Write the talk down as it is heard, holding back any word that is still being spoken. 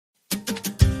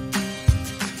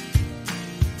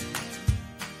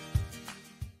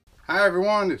Hi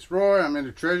everyone, it's Roy. I'm in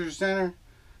the Treasure Center.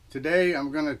 Today I'm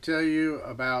going to tell you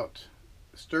about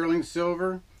sterling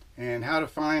silver and how to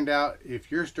find out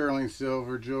if your sterling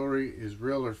silver jewelry is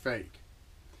real or fake.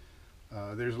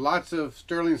 There's lots of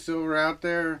sterling silver out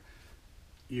there.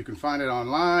 You can find it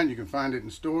online, you can find it in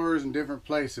stores and different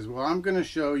places. Well, I'm going to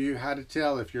show you how to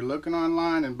tell, if you're looking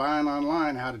online and buying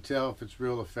online, how to tell if it's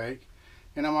real or fake.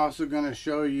 And I'm also going to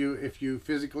show you, if you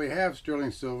physically have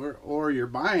sterling silver or you're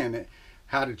buying it,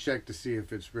 how to check to see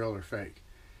if it's real or fake.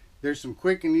 There's some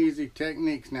quick and easy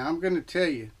techniques. Now I'm going to tell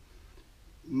you,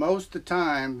 most of the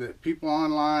time that people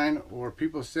online or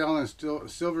people selling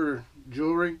silver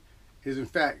jewelry is in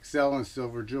fact selling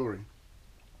silver jewelry.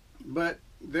 But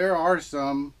there are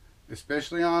some,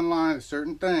 especially online,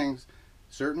 certain things,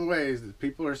 certain ways that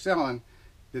people are selling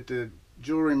that the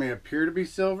jewelry may appear to be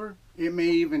silver. It may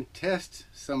even test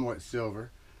somewhat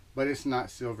silver, but it's not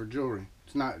silver jewelry.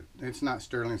 It's not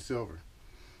sterling silver.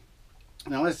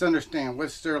 Now let's understand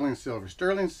what's sterling silver.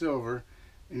 Sterling silver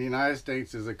in the United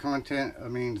States is a content,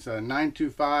 means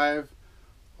 925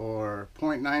 or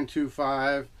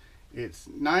 0.925. It's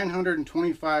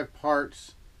 925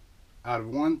 parts out of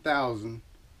 1,000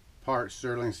 parts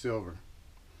sterling silver.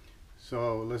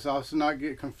 So let's also not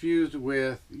get confused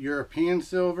with European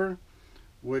silver,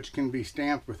 which can be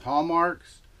stamped with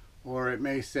hallmarks, or it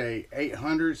may say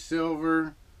 800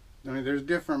 silver. I mean, there's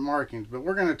different markings, but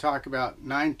we're going to talk about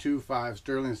 925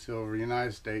 sterling silver,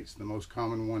 United States, the most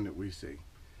common one that we see.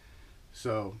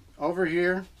 So over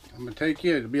here, I'm going to take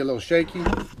you, it'll be a little shaky,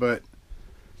 but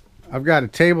I've got a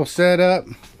table set up.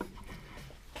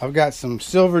 I've got some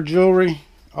silver jewelry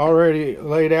already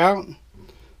laid out.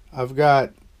 I've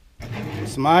got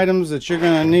some items that you're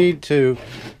going to need to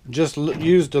just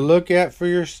use to look at for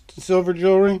your silver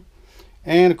jewelry.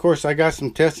 And of course, I got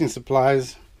some testing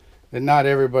supplies that not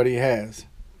everybody has.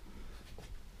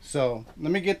 So let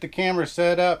me get the camera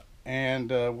set up and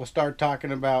we'll start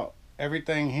talking about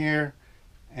everything here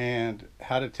and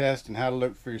how to test and how to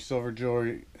look for your silver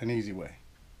jewelry an easy way.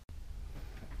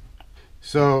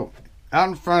 So out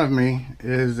in front of me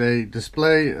is a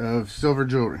display of silver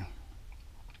jewelry.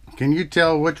 Can you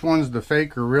tell which one's the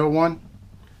fake or real one?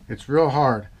 It's real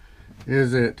hard.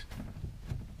 Is it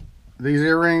these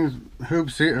earrings,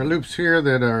 hoops here, or loops here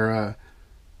that are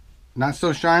not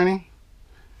so shiny?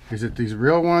 Is it these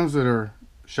real ones that are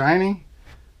shiny?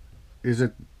 Is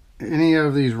it any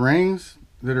of these rings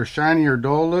that are shiny or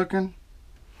dull looking?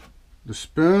 The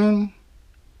spoon,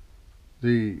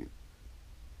 the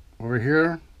over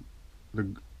here,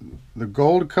 the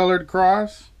gold colored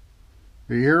cross,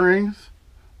 the earrings.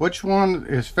 Which one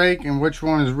is fake and which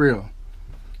one is real?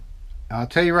 I'll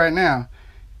tell you right now,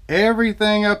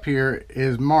 everything up here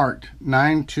is marked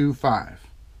 925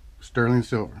 sterling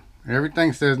silver.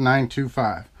 Everything says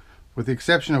 925 with the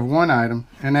exception of one item,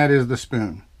 and that is the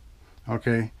spoon.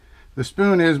 Okay, the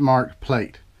spoon is marked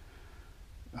plate.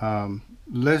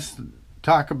 Let's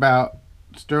talk about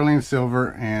sterling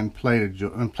silver and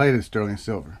plated sterling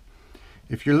silver.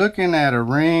 If you're looking at a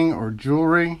ring or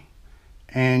jewelry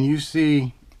and you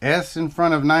see S in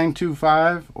front of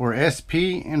 925 or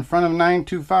SP in front of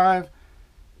 925,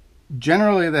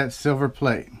 generally that's silver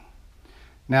plate.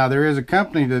 Now there is a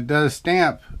company that does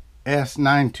stamp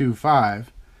S925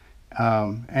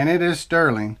 and it is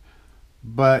sterling,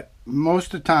 but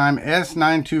most of the time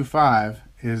S925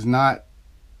 is not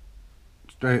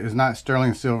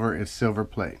sterling silver, it's silver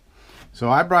plate. So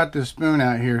I brought this spoon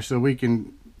out here so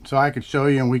I could show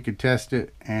you and we could test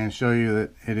it and show you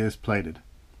that it is plated.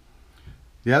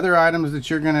 The other items that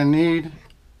you're going to need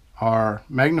are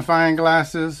magnifying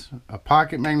glasses, a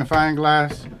pocket magnifying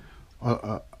glass,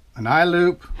 an eye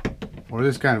loupe, or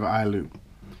this kind of eye loupe.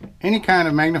 Any kind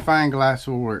of magnifying glass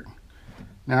will work.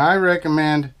 Now I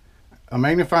recommend a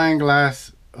magnifying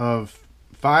glass of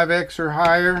 5x or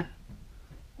higher,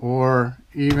 or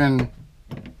even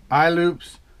eye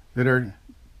loupes that are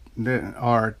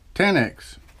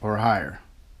 10x or higher.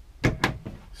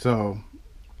 So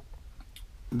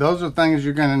those are things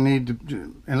you're going to need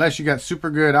to, unless you got super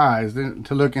good eyes,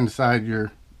 to look inside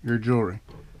your jewelry.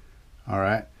 All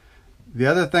right. The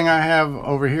other thing I have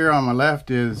over here on my left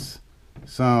is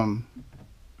some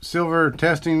silver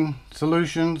testing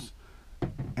solutions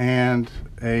and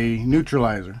a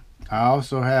neutralizer. I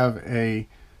also have a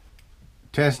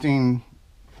testing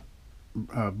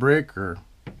brick or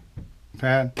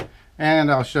pad,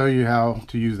 and I'll show you how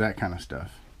to use that kind of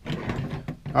stuff.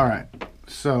 All right.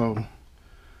 So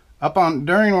while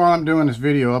I'm doing this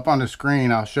video, up on the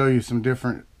screen, I'll show you some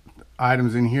different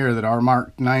items in here that are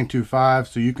marked 925,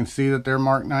 so you can see that they're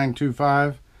marked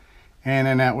 925, and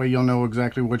then that way you'll know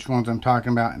exactly which ones I'm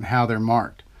talking about and how they're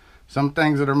marked. Some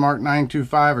things that are marked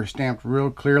 925 are stamped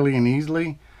real clearly and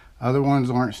easily. Other ones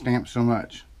aren't stamped so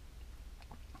much.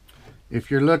 If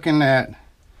you're looking at,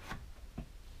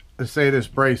 let's say, this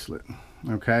bracelet,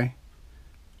 okay,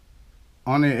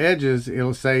 on the edges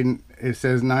it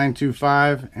says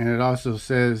 925, and it also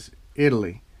says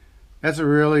Italy. That's a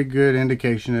really good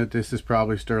indication that this is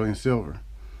probably sterling silver.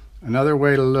 Another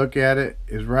way to look at it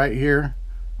is right here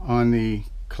on the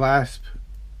clasp,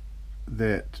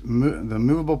 the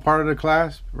movable part of the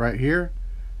clasp right here,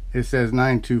 it says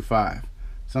 925.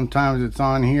 Sometimes it's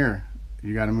on here,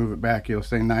 you got to move it back, it'll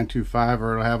say 925,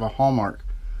 or it'll have a hallmark.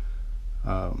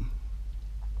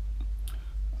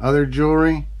 Other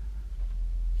jewelry,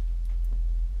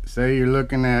 say you're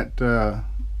looking at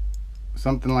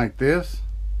something like this.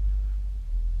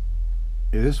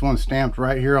 This one's stamped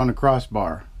right here on the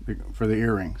crossbar for the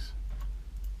earrings.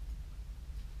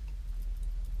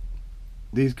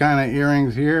 These kind of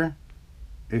earrings here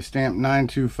is stamped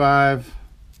 925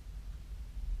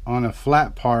 on a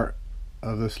flat part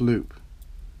of this loop.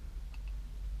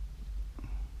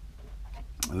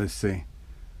 Let's see.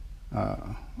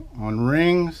 On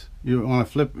rings, you want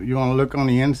to look on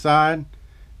the inside,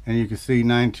 and you can see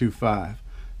 925.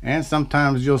 And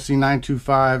sometimes you'll see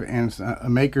 925 and a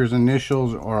maker's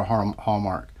initials or a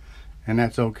hallmark, and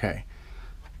that's okay.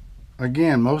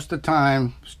 Again, most of the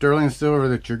time, sterling silver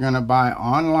that you're going to buy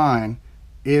online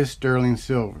is sterling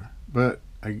silver, but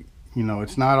you know,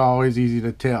 it's not always easy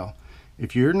to tell.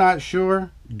 If you're not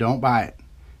sure, don't buy it.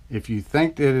 If you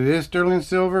think that it is sterling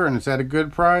silver and it's at a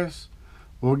good price,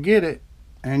 well, get it,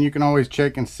 and you can always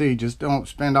check and see. Just don't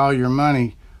spend all your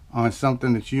money on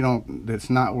something that's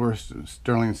not worth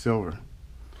sterling silver.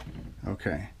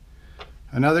 Okay,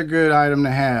 another good item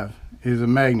to have is a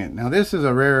magnet. Now this is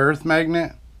a rare earth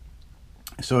magnet,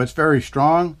 so it's very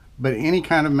strong, but any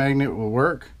kind of magnet will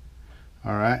work.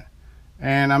 All right,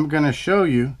 and I'm going to show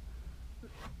you,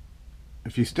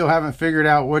 if you still haven't figured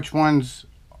out if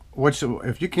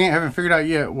you haven't figured out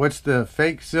yet what's the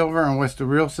fake silver and what's the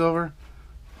real silver,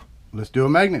 let's do a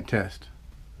magnet test.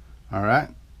 All right,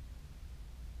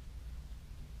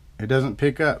 it doesn't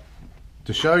pick up.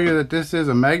 To show you that this is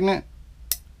a magnet,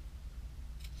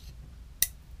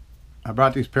 I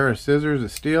brought these pair of scissors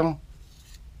of steel,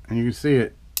 and you can see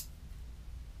it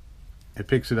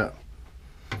picks it up.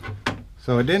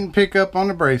 So it didn't pick up on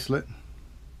the bracelet,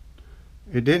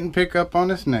 it didn't pick up on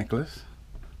this necklace.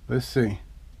 Let's see.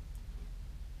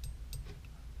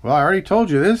 Well, I already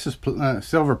told you this is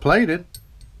silver plated,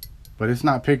 but it's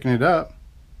not picking it up.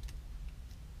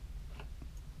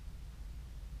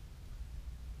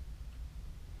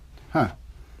 Huh.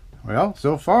 Well,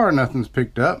 so far nothing's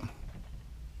picked up.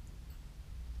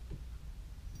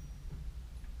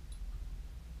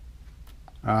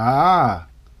 Ah,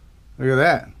 look at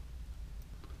that.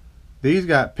 These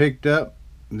got picked up.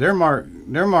 They're marked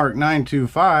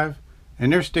 925,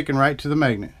 and they're sticking right to the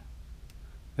magnet.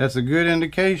 That's a good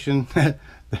indication.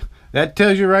 That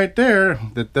tells you right there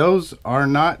that those are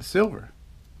not silver.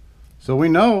 So we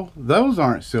know those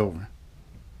aren't silver.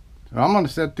 So I'm going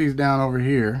to set these down over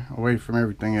here, away from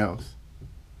everything else.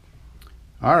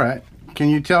 All right, can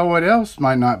you tell what else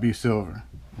might not be silver?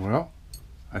 Well,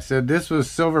 I said this was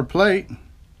silver plate.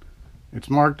 It's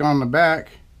marked on the back,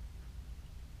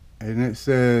 and it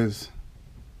says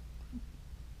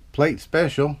plate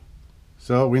special,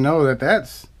 so we know that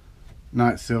that's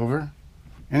not silver.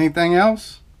 Anything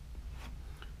else?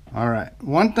 All right,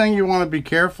 one thing you want to be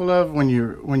careful of when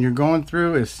you're going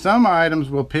through is some items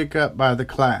will pick up by the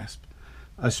clasp.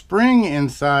 A spring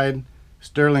inside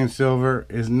sterling silver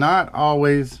is not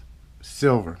always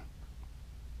silver.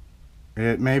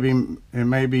 It may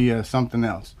be something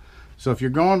else. So if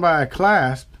you're going by a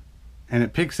clasp and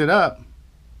it picks it up,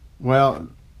 well,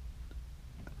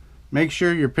 make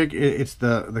sure it's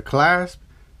the clasp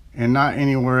and not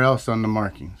anywhere else on the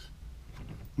markings.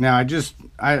 Now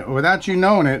without you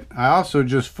knowing it, I also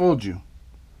just fooled you.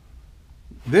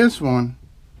 This one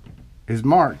is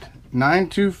marked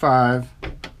 925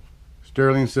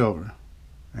 sterling silver,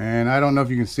 and I don't know if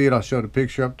you can see it. I'll show the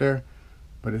picture up there,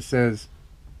 but it says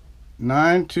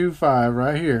 925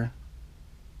 right here.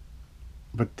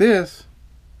 But this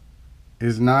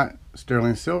is not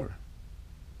sterling silver.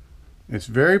 It's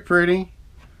very pretty.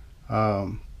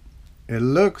 It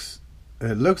looks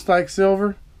like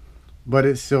silver, but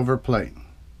it's silver plate.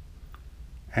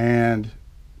 And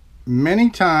many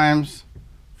times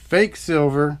fake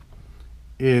silver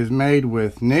is made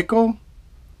with nickel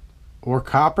or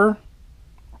copper,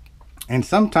 and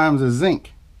sometimes a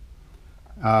zinc.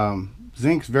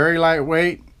 Zinc's very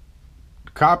lightweight.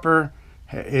 Copper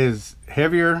is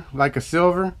heavier like a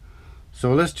silver,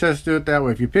 So let's just do it that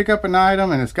way. If you pick up an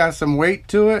item and it's got some weight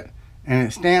to it and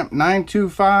it's stamped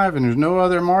 925 and there's no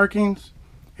other markings,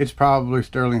 it's probably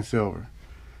sterling silver.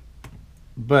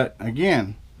 But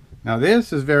again, now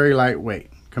this is very lightweight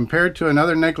compared to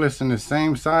another necklace in the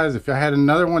same size. If I had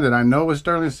another one that I know was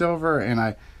sterling silver and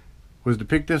I was to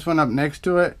pick this one up next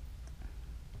to it,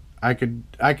 I could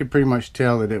pretty much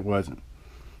tell that it wasn't.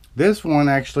 This one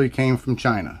actually came from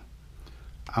China.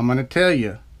 I'm going to tell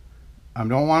you, I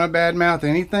don't want to badmouth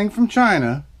anything from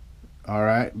China, all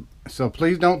right? So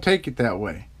please don't take it that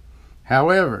way.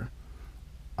 However,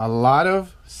 a lot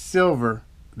of silver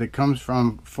that comes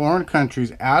from foreign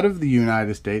countries out of the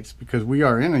United States, because we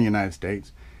are in the United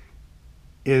States,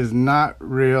 is not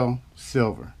real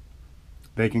silver.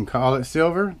 They can call it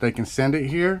silver, they can send it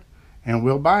here, and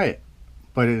we'll buy it,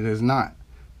 but it is not.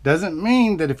 Doesn't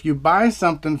mean that if you buy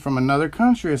something from another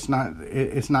country, it's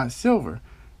not silver.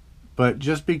 But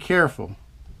just be careful.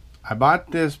 I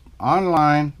bought this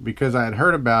online because I had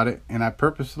heard about it, and I'm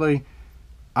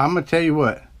gonna tell you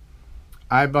what,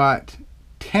 I bought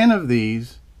 10 of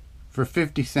these for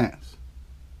 50 cents.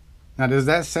 Now does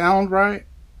that sound right?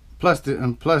 Plus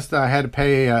I had to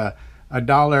pay a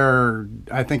dollar,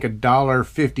 I think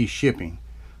 $1.50 shipping.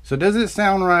 So does it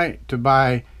sound right to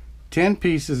buy 10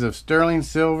 pieces of sterling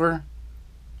silver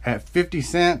at 50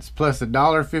 cents plus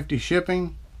 $1.50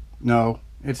 shipping? No,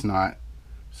 it's not.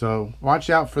 So watch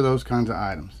out for those kinds of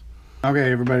items.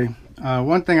 Okay, everybody.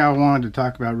 One thing I wanted to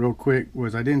talk about real quick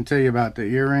was I didn't tell you about the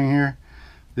earring here.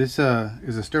 This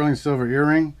is a sterling silver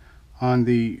earring. On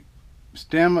the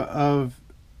stem of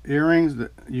earrings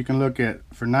that you can look at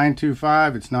for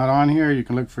 925, it's not on here. You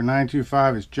can look for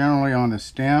 925. It's generally on the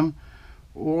stem,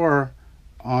 or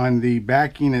on the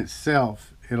backing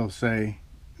itself it'll say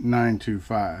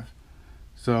 925.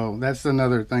 So that's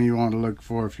another thing you want to look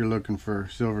for if you're looking for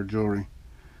silver jewelry.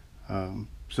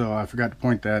 So I forgot to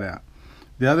point that out.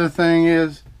 The other thing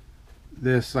is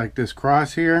this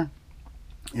cross here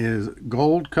is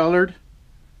gold colored.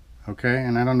 Okay,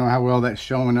 and I don't know how well that's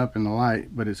showing up in the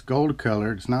light, but it's gold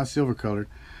colored. It's not silver colored,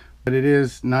 but it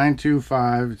is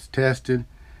 925. It's tested.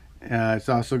 It's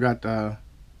also got the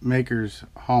maker's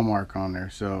hallmark on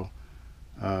there, so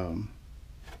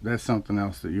that's something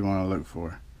else that you want to look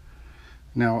for.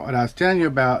 Now, what I was telling you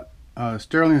about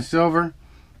sterling silver,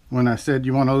 when I said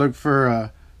you want to look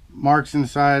for marks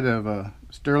inside of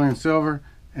sterling silver,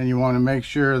 and you want to make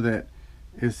sure that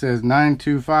it says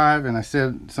 925, and I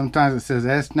said sometimes it says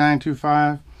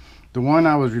S925. The one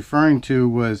I was referring to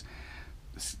was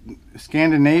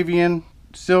Scandinavian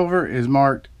silver is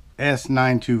marked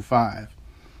S925.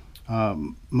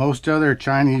 Most other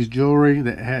Chinese jewelry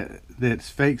that's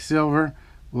fake silver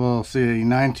will say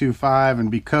 925 and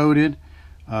be coated,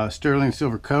 sterling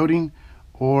silver coating,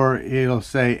 or it'll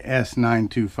say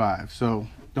S925. So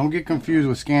don't get confused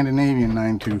with Scandinavian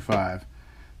 925.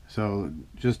 So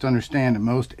just understand that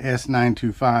most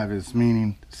S925 is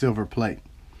meaning silver plate.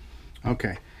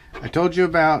 Okay, I told you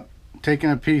about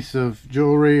taking a piece of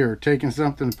jewelry or taking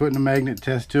something and putting a magnet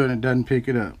test to it and it doesn't pick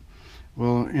it up.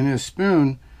 Well, in this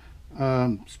spoon,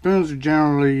 spoons are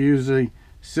generally usually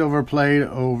silver plate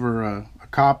over a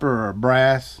copper or a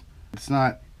brass. It's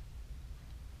not,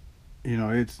 you know,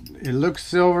 it looks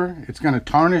silver. It's going to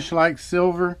tarnish like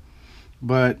silver,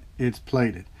 but it's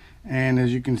plated. And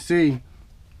as you can see,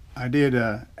 I did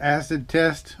a acid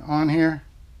test on here,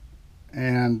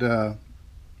 and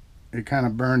it kind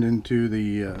of burned into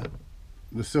the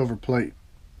silver plate,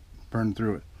 burned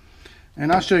through it.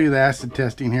 And I'll show you the acid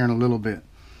testing here in a little bit.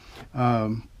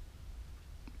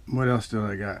 What else did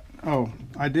I got? Oh,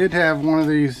 I did have one of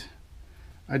these.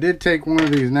 I did take one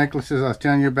of these necklaces I was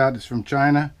telling you about. It's from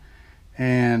China,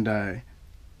 and I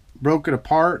broke it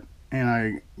apart, and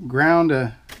I ground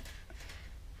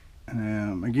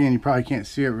again, you probably can't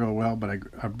see it real well, but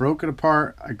I broke it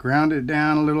apart. I ground it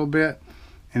down a little bit,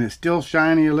 and it's still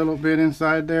shiny a little bit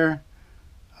inside there.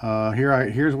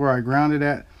 Here's where I ground it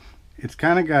at. It's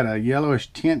kind of got a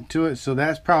yellowish tint to it, so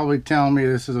that's probably telling me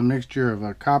this is a mixture of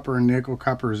a copper and nickel,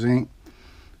 copper zinc.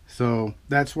 So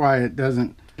that's why it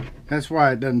doesn't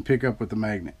pick up with the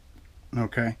magnet.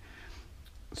 Okay,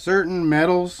 certain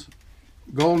metals,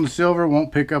 gold and silver,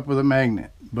 won't pick up with a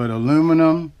magnet, but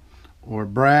aluminum or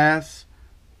brass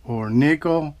or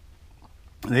nickel,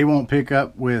 they won't pick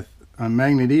up with a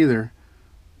magnet either.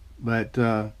 But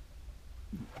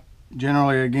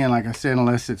generally, again, like I said,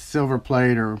 unless it's silver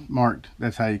plate or marked,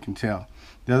 that's how you can tell.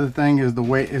 The other thing is the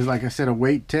weight, is like I said, a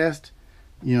weight test.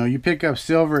 You know, you pick up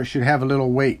silver, it should have a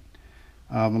little weight.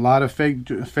 A lot of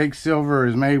fake silver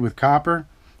is made with copper,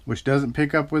 which doesn't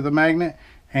pick up with a magnet,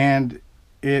 and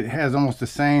it has almost the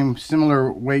same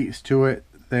similar weights to it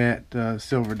that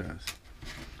silver does.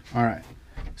 All right,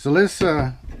 so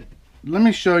let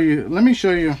me show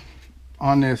you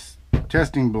on this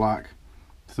testing block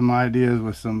some ideas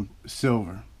with some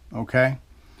silver. Okay,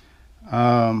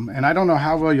 and I don't know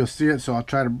how well you'll see it, so I'll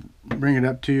try to bring it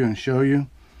up to you and show you.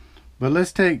 But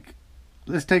let's take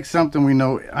something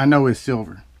I know is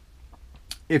silver.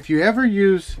 If you ever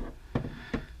use,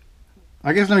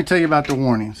 I guess let me tell you about the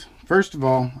warnings. First of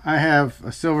all, I have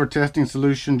a silver testing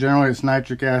solution. Generally it's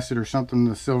nitric acid or something,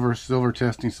 the silver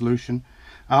testing solution.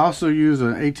 I also use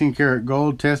an 18 karat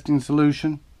gold testing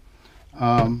solution.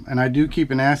 And I do keep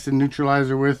an acid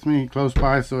neutralizer with me close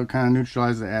by, so it kind of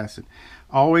neutralizes the acid.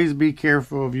 Always be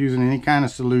careful of using any kind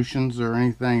of solutions or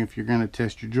anything if you're going to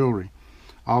test your jewelry.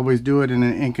 Always do it in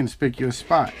an inconspicuous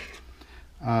spot.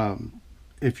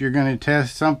 If you're going to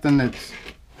test something that's,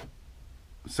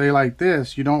 say like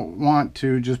this, you don't want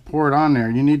to just pour it on there.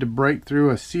 You need to break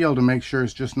through a seal to make sure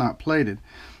it's just not plated.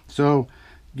 So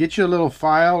get you a little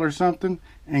file or something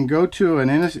and go to an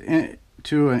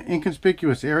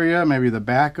inconspicuous area, maybe the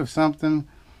back of something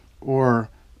or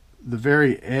the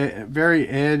very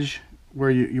edge where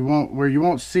you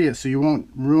won't see it, so you won't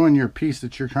ruin your piece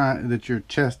that you're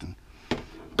testing.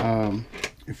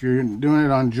 If you're doing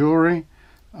it on jewelry,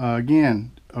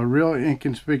 again, a real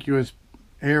inconspicuous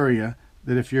area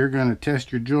that if you're going to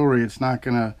test your jewelry, it's not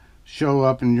going to show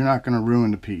up and you're not going to ruin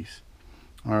the piece.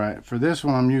 All right, for this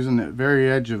one, I'm using the very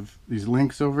edge of these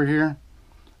links over here,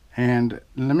 and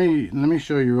let me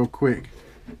show you real quick.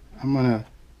 I'm going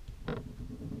to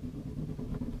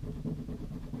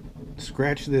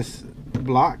scratch this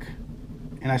block,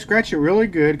 and I scratch it really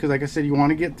good because, like I said, you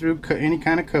want to get through any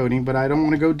kind of coating, but I don't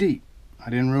want to go deep. I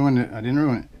didn't ruin it.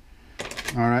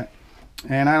 All right,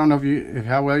 and I don't know if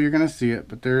how well you're going to see it,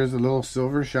 but there is a little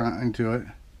silver shine to it.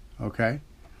 Okay,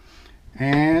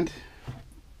 and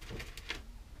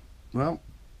well,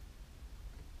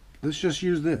 let's just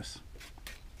use this.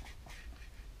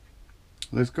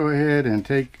 Let's go ahead and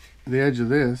take the edge of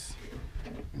this,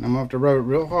 and I'm going to have to rub it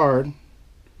real hard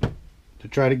to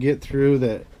try to get through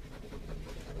the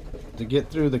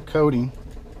coating.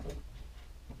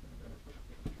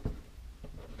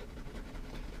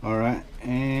 All right,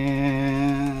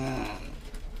 and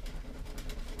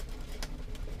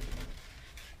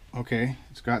okay,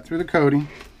 it's got through the coating.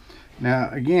 Now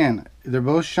again, they're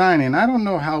both shiny, and I don't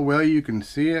know how well you can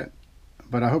see it,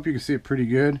 but I hope you can see it pretty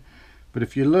good. But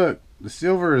if you look, the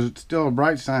silver is still a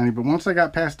bright shiny, but once I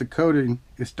got past the coating,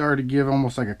 it started to give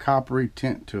almost like a coppery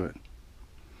tint to it.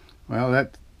 Well,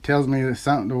 that tells me there's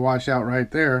something to watch out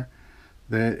right there,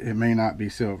 that it may not be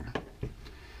silver.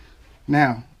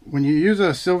 Now, when you use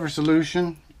a silver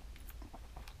solution,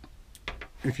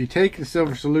 if you take the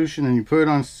silver solution and you put it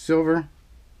on silver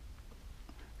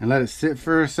and let it sit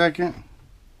for a second,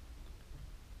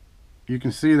 you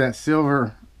can see that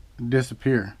silver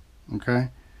disappear. Okay,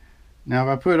 now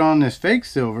if I put on this fake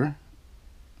silver,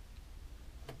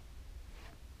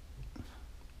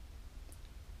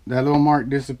 that little mark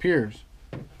disappears.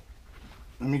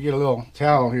 Let me get a little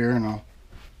towel here, and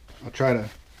I'm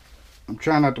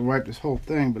trying not to wipe this whole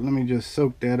thing, but let me just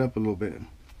soak that up a little bit.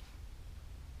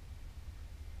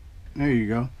 There you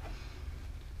go.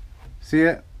 See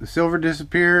it? The silver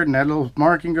disappeared and that little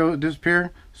marking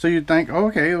disappear. So you'd think,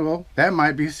 okay, well, that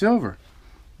might be silver.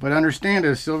 But understand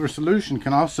that a silver solution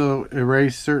can also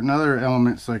erase certain other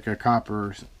elements like a copper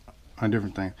or a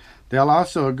different thing. They'll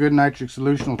also, a good nitric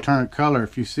solution will turn it color.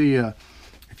 If you see a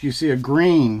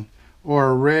green or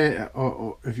a red,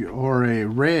 or a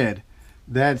red,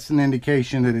 that's an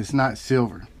indication that it's not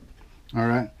silver. All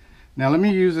right. Now let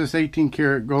me use this 18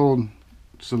 karat gold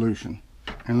solution,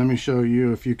 and let me show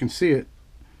you if you can see it.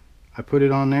 I put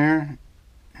it on there,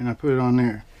 and I put it on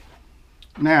there.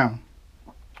 Now,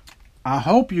 I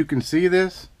hope you can see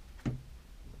this.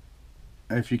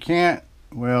 If you can't,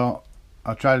 well,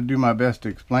 I'll try to do my best to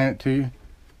explain it to you.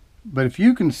 But if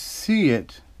you can see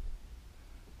it,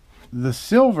 the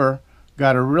silver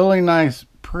got a really nice,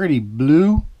 pretty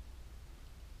blue.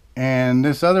 And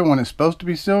this other one is supposed to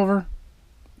be silver.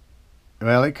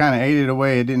 Well, it kind of ate it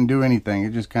away. It didn't do anything.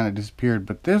 It just kind of disappeared.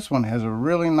 But this one has a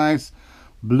really nice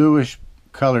bluish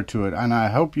color to it. And I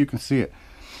hope you can see it.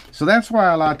 So that's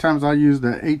why a lot of times I use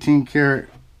the 18 karat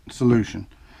solution.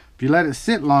 If you let it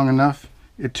sit long enough,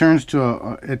 it turns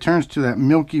to that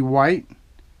milky white.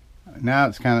 Now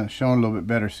it's kind of showing a little bit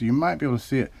better, so you might be able to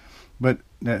see it. But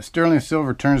that sterling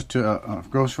silver turns to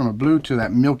goes from a blue to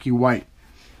that milky white.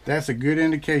 That's a good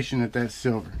indication that that's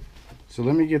silver. So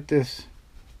let me get this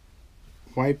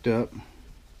wiped up,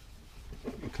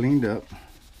 cleaned up.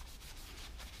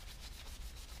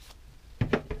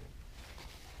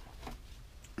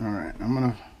 All right, I'm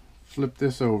gonna flip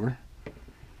this over.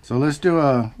 So let's do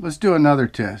another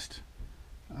test.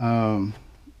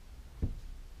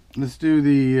 Let's do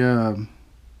the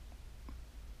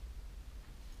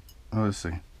let's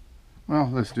see. Well,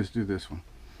 let's just do this one.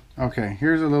 Okay,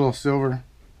 here's a little silver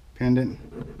pendant.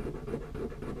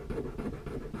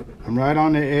 I'm right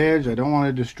on the edge. I don't want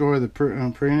to destroy the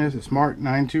prettiness. It's marked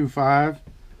 925.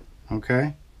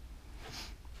 Okay.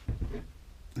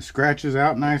 The scratches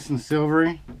out nice and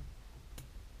silvery.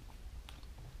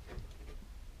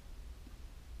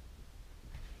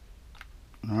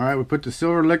 All right, we put the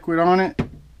silver liquid on it.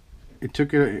 It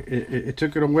took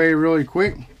it away really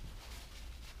quick.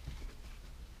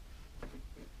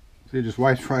 See, it just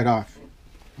wipes right off.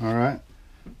 All right.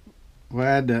 We'll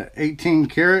add the 18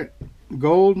 karat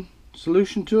gold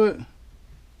solution to it.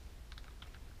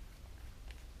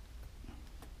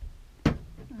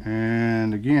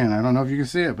 And again, I don't know if you can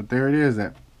see it, but there it is.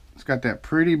 It's got that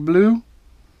pretty blue.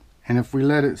 And if we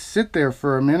let it sit there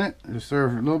for a minute, just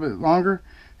serve a little bit longer,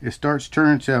 it starts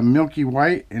turning to a milky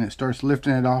white, and it starts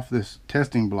lifting it off this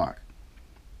testing block.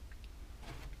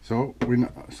 So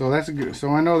that's a good. So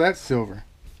I know that's silver.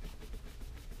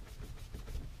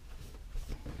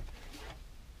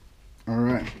 All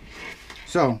right.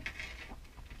 So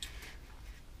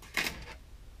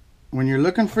when you're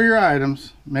looking for your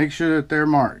items, make sure that they're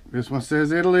marked. This one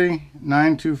says Italy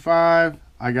 925.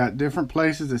 I got different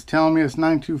places that's telling me it's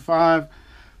 925.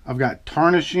 I've got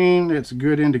tarnishing. It's a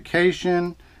good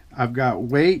indication. I've got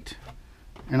weight,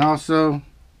 and also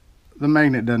the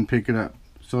magnet doesn't pick it up.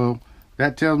 So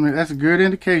that tells me that's a good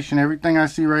indication. Everything I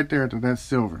see right there, that's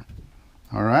silver.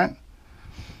 All right.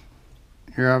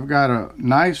 Here I've got a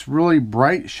nice, really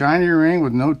bright, shiny ring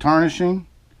with no tarnishing.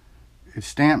 It's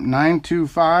stamped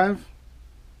 925.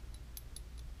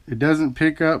 It doesn't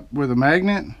pick up with a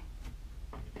magnet.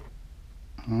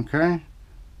 Okay.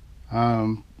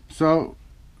 So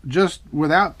just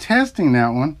without testing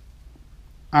that one,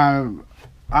 I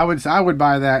would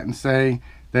buy that and say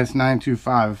that's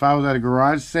 925. If I was at a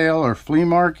garage sale or flea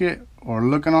market or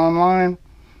looking online,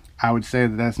 I would say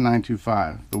that that's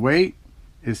 925. The weight,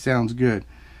 it sounds good.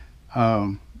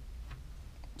 So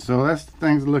that's the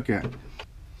things to look at.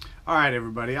 All right,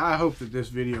 everybody, I hope that this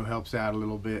video helps out a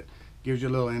little bit, gives you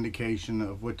a little indication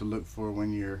of what to look for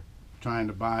when you're trying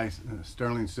to buy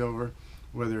sterling silver,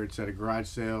 whether it's at a garage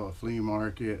sale, a flea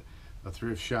market, a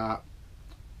thrift shop,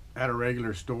 at a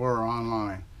regular store, or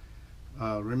online.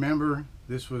 Remember,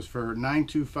 this was for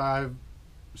 925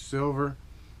 silver,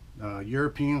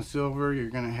 European silver.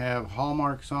 You're going to have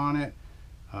hallmarks on it.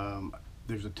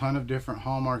 There's a ton of different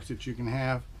hallmarks that you can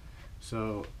have.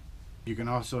 So you can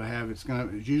also have, it's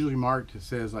usually marked, it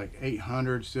says like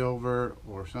 800 silver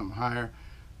or something higher.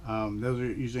 Those are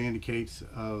usually indicates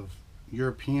of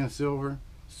European silver.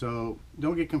 So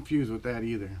don't get confused with that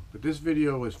either. But this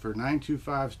video was for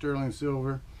 925 sterling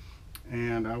silver,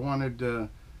 and I wanted to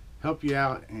help you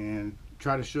out and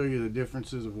try to show you the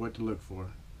differences of what to look for.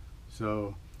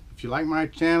 So if you like my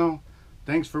channel,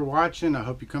 thanks for watching. I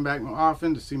hope you come back more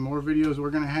often to see more videos we're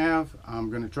going to have. I'm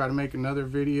going to try to make another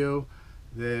video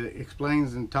that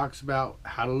explains and talks about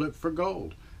how to look for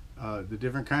gold, the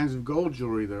different kinds of gold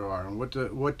jewelry there are, and what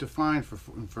to find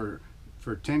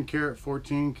for 10 karat,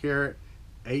 14 karat,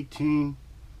 18.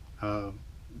 I'm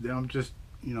just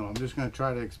going to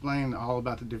try to explain all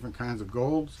about the different kinds of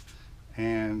golds,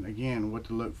 and again, what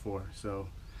to look for. So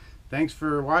thanks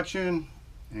for watching,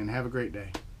 and have a great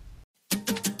day.